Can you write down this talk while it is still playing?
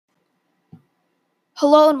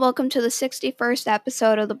Hello and welcome to the 61st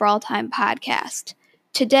episode of the Brawl Time podcast.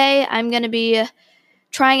 Today I'm going to be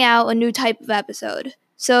trying out a new type of episode.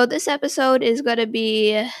 So this episode is going to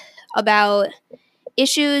be about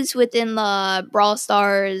issues within the Brawl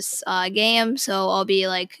Stars game. So I'll be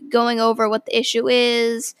going over what the issue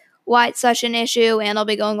is, why it's such an issue, and I'll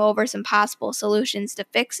be going over some possible solutions to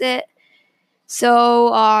fix it.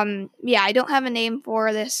 So, I don't have a name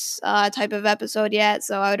for this type of episode yet,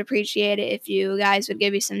 so I would appreciate it if you guys would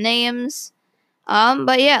give me some names.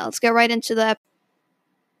 Let's get right into the episode.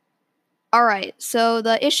 Alright, so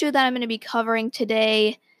the issue that I'm going to be covering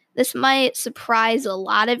today, this might surprise a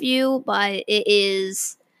lot of you, but it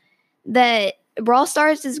is that Brawl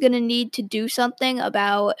Stars is going to need to do something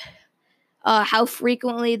about how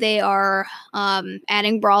frequently they are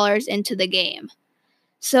adding brawlers into the game.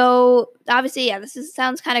 So, obviously, this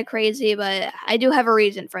sounds kind of crazy, but I do have a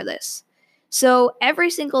reason for this. So,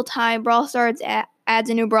 every single time Brawl Stars adds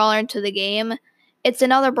a new brawler into the game, it's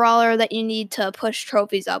another brawler that you need to push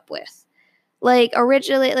trophies up with.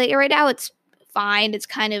 Originally, right now it's fine. It's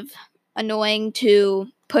kind of annoying to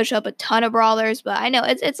push up a ton of brawlers, but I know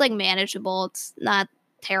it's manageable. It's not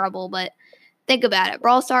terrible, but think about it.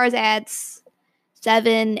 Brawl Stars adds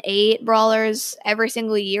 7, 8 brawlers every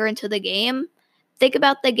single year into the game. Think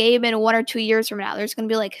about the game in 1 or 2 years from now. There's going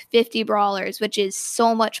to be 50 brawlers, which is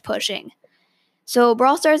so much pushing. So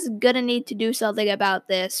Brawl Stars is going to need to do something about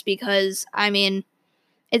this because,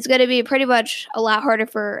 it's going to be pretty much a lot harder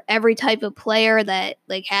for every type of player that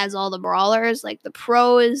has all the brawlers. Like the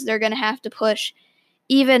pros, they're going to have to push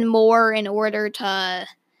even more in order to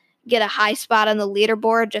get a high spot on the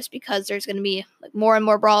leaderboard just because there's going to be more and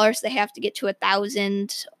more brawlers. They have to get to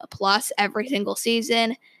 1,000 plus every single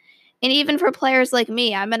season. And even for players like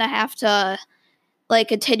me, I'm going to have to,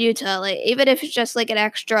 continue to, even if it's just, an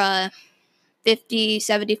extra 50,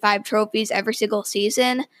 75 trophies every single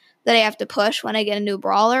season that I have to push when I get a new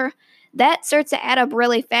brawler, that starts to add up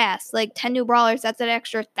really fast. 10 new brawlers, that's an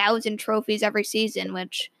extra 1,000 trophies every season,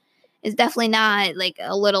 which is definitely not,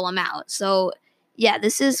 a little amount. So, yeah,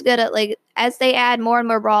 this is going to, as they add more and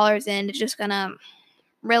more brawlers in, it's just going to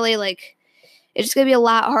really, it's just going to be a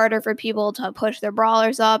lot harder for people to push their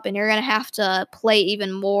brawlers up, and you're going to have to play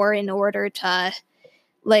even more in order to,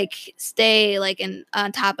 stay,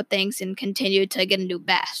 on top of things and continue to get a new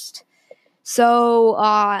best. So,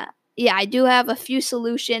 I do have a few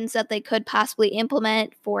solutions that they could possibly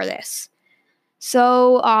implement for this.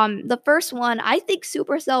 So, the first one, I think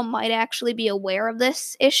Supercell might actually be aware of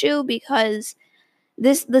this issue because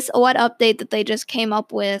this OLED update that they just came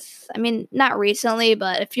up with, not recently,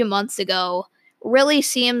 but a few months ago, really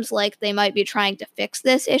seems like they might be trying to fix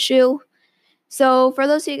this issue. So for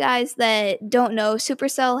those of you guys that don't know,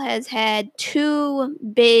 Supercell has had 2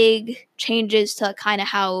 big changes to kind of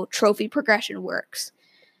how trophy progression works.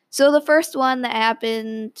 So the first one that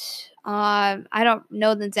happened, I don't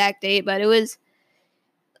know the exact date, but it was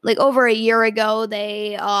over a year ago.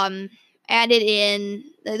 They added in,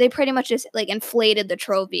 they pretty much just inflated the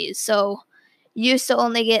trophies. So you used to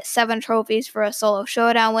only get 7 trophies for a solo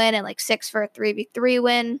showdown win and 6 for a 3v3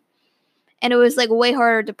 win. And it was way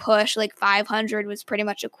harder to push. 500 was pretty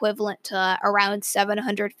much equivalent to around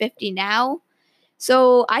 750 now.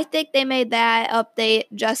 So I think they made that update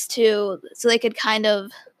just so they could kind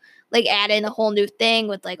of add in a whole new thing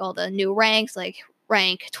with all the new ranks,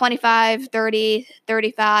 rank 25, 30,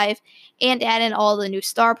 35, and add in all the new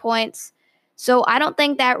star points. So I don't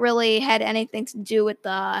think that really had anything to do with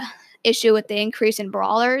the issue with the increase in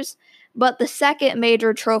brawlers. But the second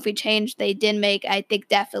major trophy change they did make, I think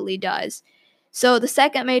definitely does. So the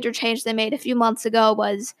second major change they made a few months ago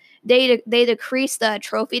was they decreased the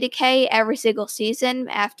trophy decay every single season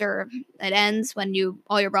after it ends when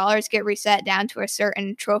all your brawlers get reset down to a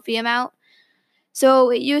certain trophy amount. So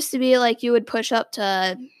it used to be you would push up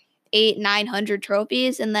to 800-900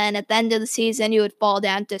 trophies, and then at the end of the season you would fall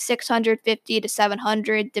down to 650 to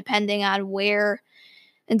 700 depending on where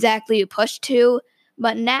exactly you push to.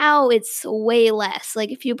 But now it's way less.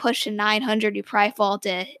 If you push to 900, you probably fall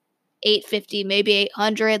to 850, maybe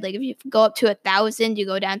 800. If you go up to 1,000, you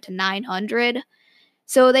go down to 900.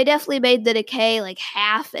 So they definitely made the decay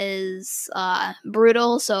half as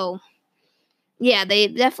brutal. So yeah, they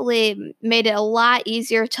definitely made it a lot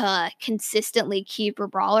easier to consistently keep your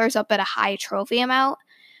brawlers up at a high trophy amount,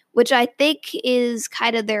 which I think is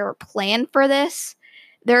kind of their plan for this.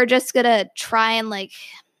 They're just gonna try and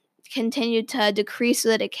continue to decrease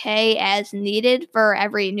the decay as needed for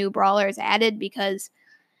every new brawler is added, because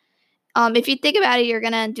if you think about it, you're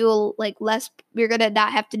gonna do less. You're gonna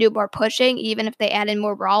not have to do more pushing, even if they add in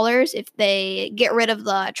more brawlers. If they get rid of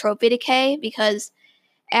the trophy decay, because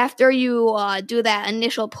after you do that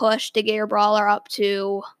initial push to get your brawler up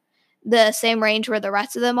to the same range where the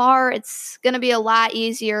rest of them are, it's going to be a lot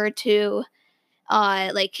easier to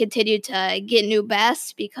continue to get new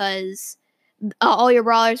bests because all your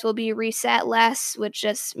brawlers will be reset less, which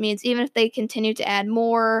just means even if they continue to add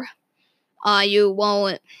more, you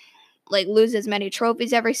won't lose as many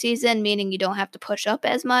trophies every season, meaning you don't have to push up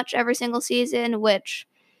as much every single season, which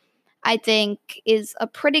I think is a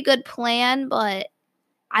pretty good plan, but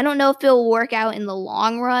I don't know if it'll work out in the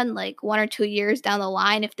long run, like 1 or 2 years down the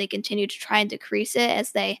line, if they continue to try and decrease it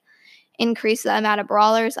as they increase the amount of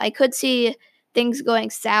brawlers. I could see things going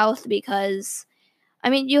south because,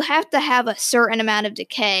 you have to have a certain amount of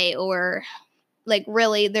decay or,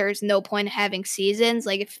 really there's no point in having seasons.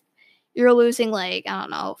 Like, if you're losing,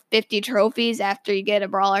 50 trophies after you get a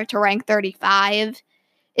brawler to rank 35,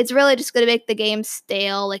 it's really just going to make the game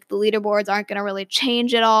stale. Like, the leaderboards aren't going to really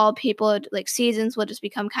change at all. Seasons will just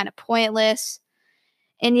become kind of pointless.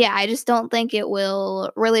 And yeah, I just don't think it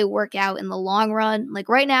will really work out in the long run. Like,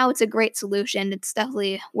 right now, it's a great solution. It's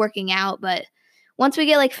definitely working out. But once we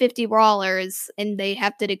get 50 brawlers and they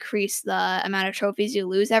have to decrease the amount of trophies you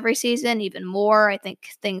lose every season even more, I think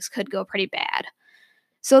things could go pretty bad.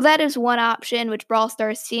 So that is one option which Brawl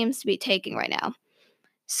Stars seems to be taking right now.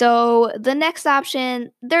 So the next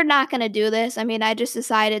option, they're not going to do this. I just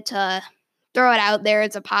decided to throw it out there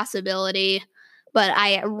as a possibility, but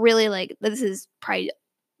I really this is probably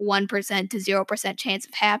 1% to 0% chance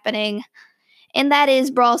of happening, and that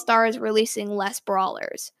is Brawl Stars releasing less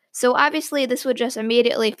brawlers. So obviously this would just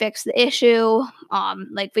immediately fix the issue.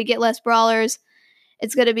 If we get less brawlers,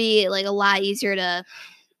 it's going to be a lot easier to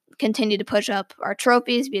continue to push up our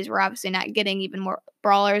trophies because we're obviously not getting even more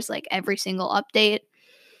brawlers every single update.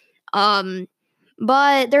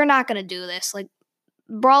 But they're not gonna do this.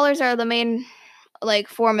 Brawlers are the main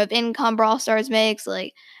form of income Brawl Stars makes.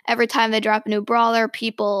 Every time they drop a new brawler,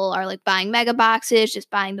 people are buying mega boxes,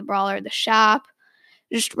 just buying the brawler at the shop,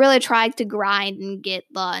 just really trying to grind and get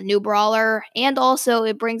the new brawler. And also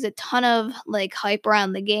it brings a ton of hype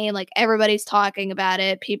around the game. Everybody's talking about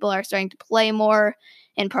it. People are starting to play more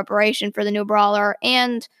in preparation for the new brawler.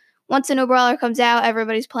 And once a new brawler comes out,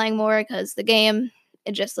 everybody's playing more because the game,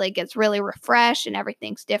 it just gets really refreshed and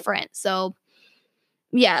everything's different. So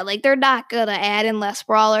yeah, they're not gonna add in less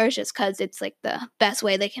brawlers just because it's the best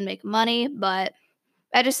way they can make money. But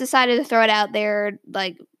I just decided to throw it out there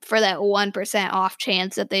for that 1% off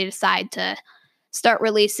chance that they decide to start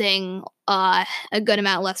releasing a good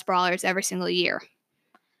amount less brawlers every single year.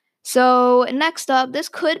 So next up, this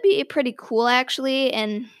could be pretty cool actually,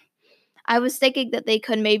 and I was thinking that they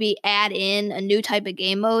could maybe add in a new type of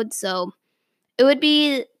game mode. So it would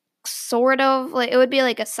be it would be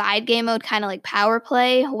a side game mode, kind of like Power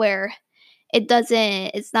Play, where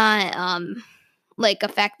it's not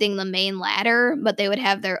affecting the main ladder, but they would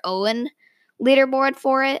have their own leaderboard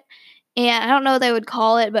for it. And I don't know what they would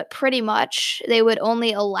call it, but pretty much they would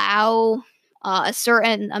only allow a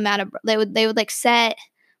certain amount of, they would set,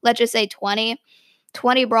 let's just say 20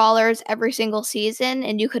 brawlers every single season,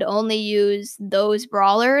 and you could only use those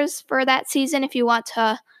brawlers for that season if you want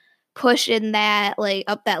to push in that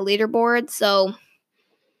up that leaderboard. So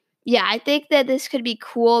yeah, I think that this could be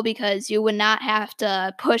cool because you would not have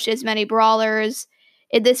to push as many brawlers.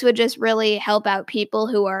 This would just really help out people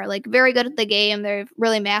who are very good at the game. They've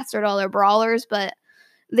really mastered all their brawlers, but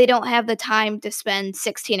they don't have the time to spend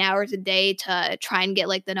 16 hours a day to try and get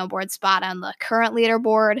the number one spot on the current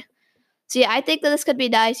leaderboard. So yeah, I think that this could be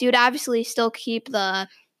nice. You would obviously still keep the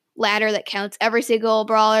ladder that counts every single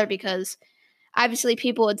brawler because obviously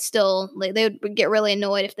people would still they would get really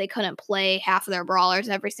annoyed if they couldn't play half of their brawlers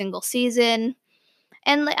every single season.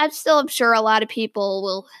 And I'm sure a lot of people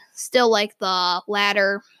will still like the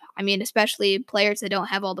ladder. Especially players that don't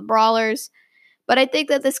have all the brawlers. But I think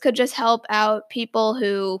that this could just help out people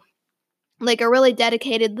who are really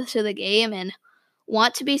dedicated to the game and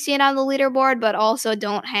want to be seen on the leaderboard, but also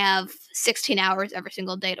don't have 16 hours every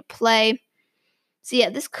single day to play. So yeah,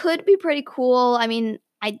 this could be pretty cool.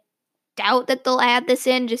 I doubt that they'll add this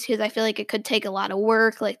in just because I feel like it could take a lot of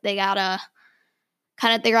work. They gotta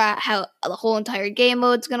kind of figure out how the whole entire game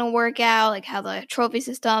mode's gonna work out, how the trophy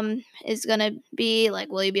system is gonna be.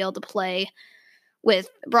 Will you be able to play with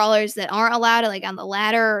brawlers that aren't allowed on the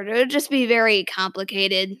ladder? It would just be very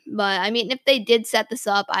complicated. But if they did set this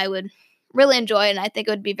up, I would really enjoy it, and I think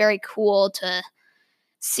it would be very cool to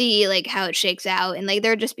see how it shakes out, and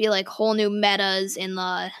there'd just be whole new metas in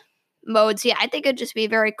the modes. Yeah, I think it'd just be a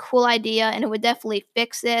very cool idea, and it would definitely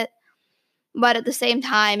fix it. But at the same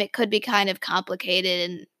time, it could be kind of complicated,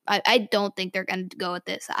 and I don't think they're going to go with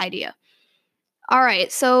this idea. All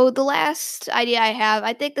right, so the last idea I have,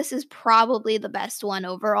 I think this is probably the best one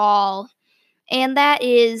overall, and that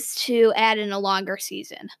is to add in a longer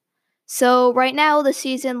season. So right now the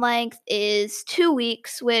season length is 2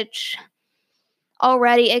 weeks, which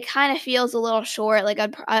already it kind of feels a little short. Like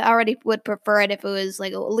I already would prefer it if it was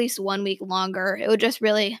like at least 1 week longer. It would just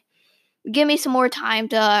really give me some more time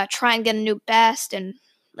to try and get a new best and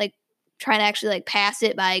like try and actually like pass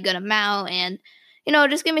it by a good amount and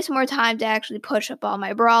just give me some more time to actually push up all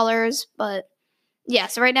my brawlers. But yeah,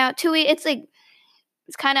 so right now 2 weeks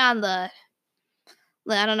it's kind of on the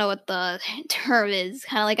I don't know what the term is,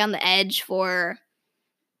 kind of like on the edge for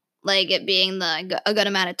like it being a good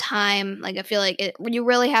amount of time. Like I feel like you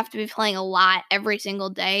really have to be playing a lot every single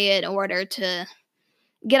day in order to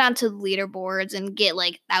get onto the leaderboards and get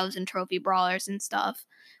like 1,000 trophy brawlers and stuff.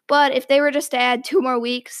 But if they were just to add 2 more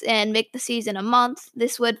weeks and make the season a month,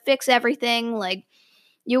 this would fix everything. Like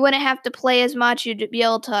you wouldn't have to play as much. You'd be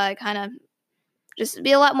able to kind of just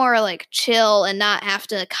be a lot more like chill and not have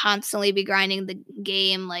to constantly be grinding the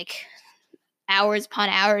game like hours upon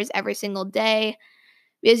hours every single day,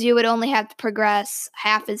 because you would only have to progress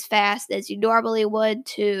half as fast as you normally would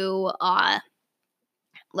to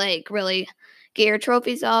like really get your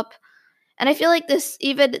trophies up. And I feel like this,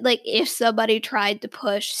 even like if somebody tried to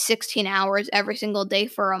push 16 hours every single day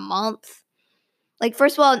for a month, like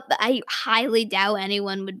first of all, I highly doubt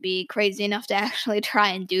anyone would be crazy enough to actually try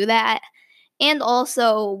and do that. And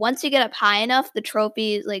also, once you get up high enough, the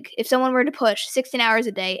trophies, like if someone were to push 16 hours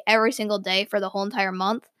a day every single day for the whole entire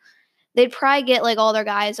month, they'd probably get like all their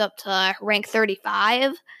guys up to rank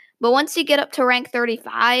 35. But once you get up to rank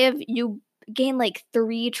 35, you gain like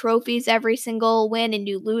 3 trophies every single win and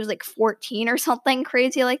you lose like 14 or something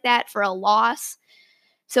crazy like that for a loss.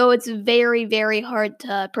 So it's very, very hard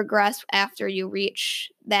to progress after you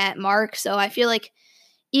reach that mark. So I feel like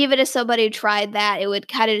even if somebody tried that, it would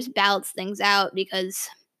kind of just balance things out because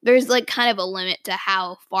there's like kind of a limit to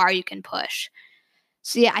how far you can push.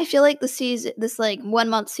 So yeah, I feel like this like 1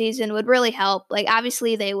 month season would really help. Like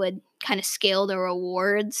obviously they would kind of scale the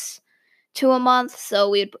rewards to a month, so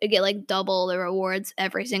we'd get like double the rewards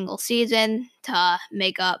every single season to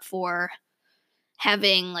make up for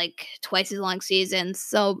having like twice as long seasons.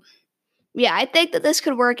 So yeah, I think that this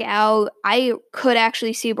could work out. I could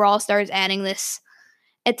actually see Brawl Stars adding this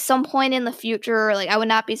at some point in the future. Like I would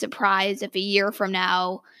not be surprised if a year from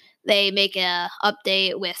now they make a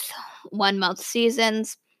update with 1 month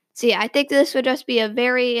seasons. So yeah, I think this would just be a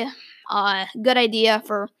very good idea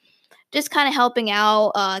for just kind of helping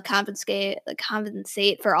out,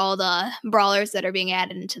 compensate for all the brawlers that are being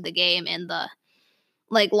added into the game and the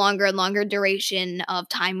like longer and longer duration of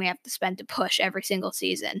time we have to spend to push every single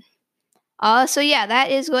season. So yeah,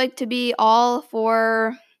 that is going to be all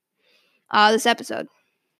for this episode.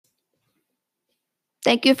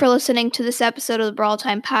 Thank you for listening to this episode of the Brawl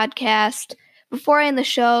Time Podcast. Before I end the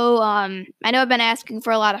show, I know I've been asking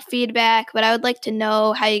for a lot of feedback, but I would like to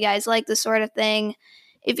know how you guys like this sort of thing.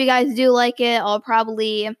 If you guys do like it, I'll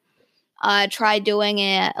probably try doing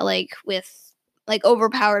it like with like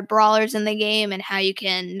overpowered brawlers in the game and how you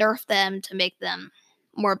can nerf them to make them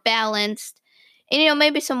more balanced. And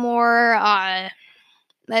maybe some more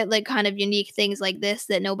like kind of unique things like this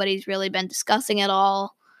that nobody's really been discussing at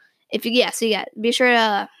all. If you be sure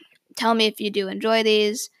to tell me if you do enjoy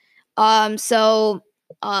these. Also,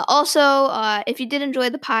 if you did enjoy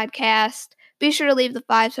the podcast, be sure to leave the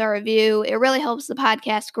 5-star review. It really helps the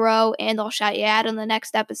podcast grow, and I'll shout you out in the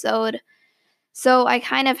next episode. So I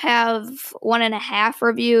kind of have 1.5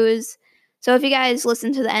 reviews. So if you guys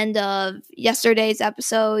listened to the end of yesterday's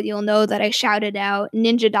episode, you'll know that I shouted out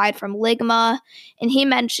Ninja Died from Ligma, and he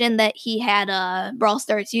mentioned that he had a Brawl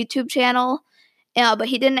Stars YouTube channel. But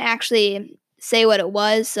he didn't actually say what it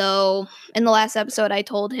was. So in the last episode, I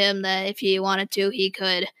told him that if he wanted to, he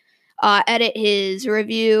could edit his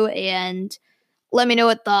review and let me know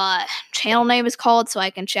what the channel name is called so I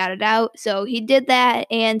can shout it out. So he did that,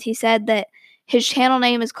 and he said that his channel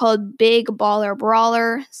name is called Big Baller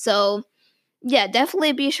Brawler. So yeah,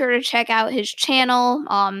 definitely be sure to check out his channel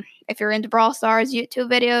if you're into Brawl Stars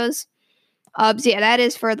YouTube videos. So yeah, that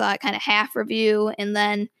is for the kind of half review. And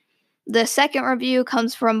then the second review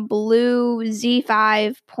comes from Blue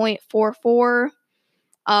Z5.44.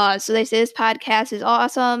 So they say this podcast is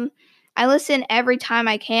awesome. I listen every time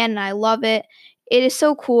I can and I love it. It is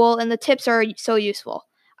so cool and the tips are so useful.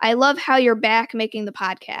 I love how you're back making the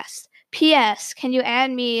podcast. P.S. Can you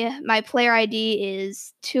add me? My player ID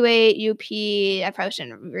is 28UP. I probably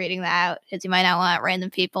shouldn't be reading that out because you might not want random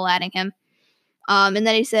people adding him. And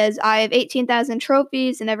then he says, I have 18,000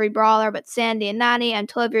 trophies in every brawler but Sandy and Nani. I'm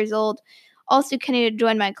 12 years old. Also, can you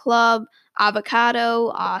join my club?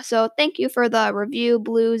 avocado. So thank you for the review,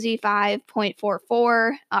 Blue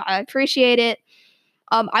Z5.44. I appreciate it.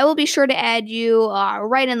 I will be sure to add you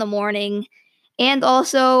right in the morning. And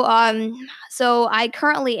also, so I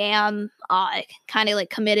currently am kind of like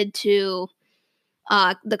committed to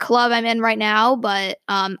the club I'm in right now, but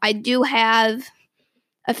I do have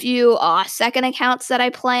a few second accounts that I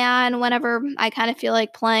play on whenever I kind of feel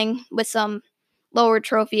like playing with some lower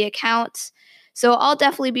trophy accounts. So I'll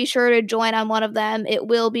definitely be sure to join on one of them. It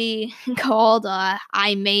will be called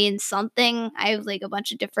I Main something. I have like a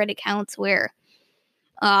bunch of different accounts where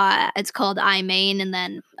it's called I Main and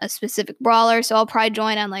then a specific brawler. So I'll probably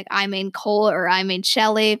join on like I Main Cole or I Main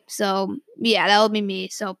Shelly. So yeah, that'll be me.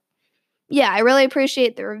 So yeah, I really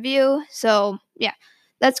appreciate the review. So yeah,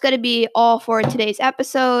 that's going to be all for today's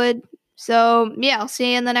episode. So yeah, I'll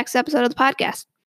see you in the next episode of the podcast.